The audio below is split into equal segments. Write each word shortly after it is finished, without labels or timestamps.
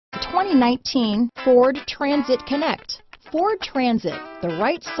2019 Ford Transit Connect. Ford Transit, the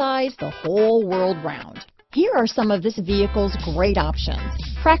right size the whole world round. Here are some of this vehicle's great options: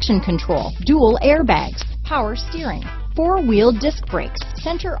 traction control, dual airbags, power steering, four-wheel disc brakes,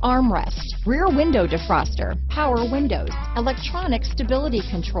 center armrest, rear window defroster, power windows, electronic stability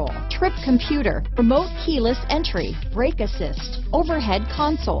control, trip computer, remote keyless entry, brake assist, overhead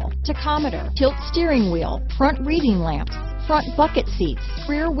console, tachometer, tilt steering wheel, front reading lamps, front bucket seats,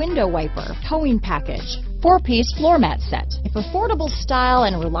 rear window wiper, towing package, four-piece floor mat set. If affordable style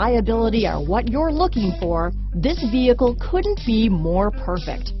and reliability are what you're looking for, this vehicle couldn't be more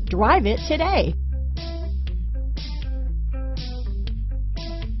perfect. Drive it today.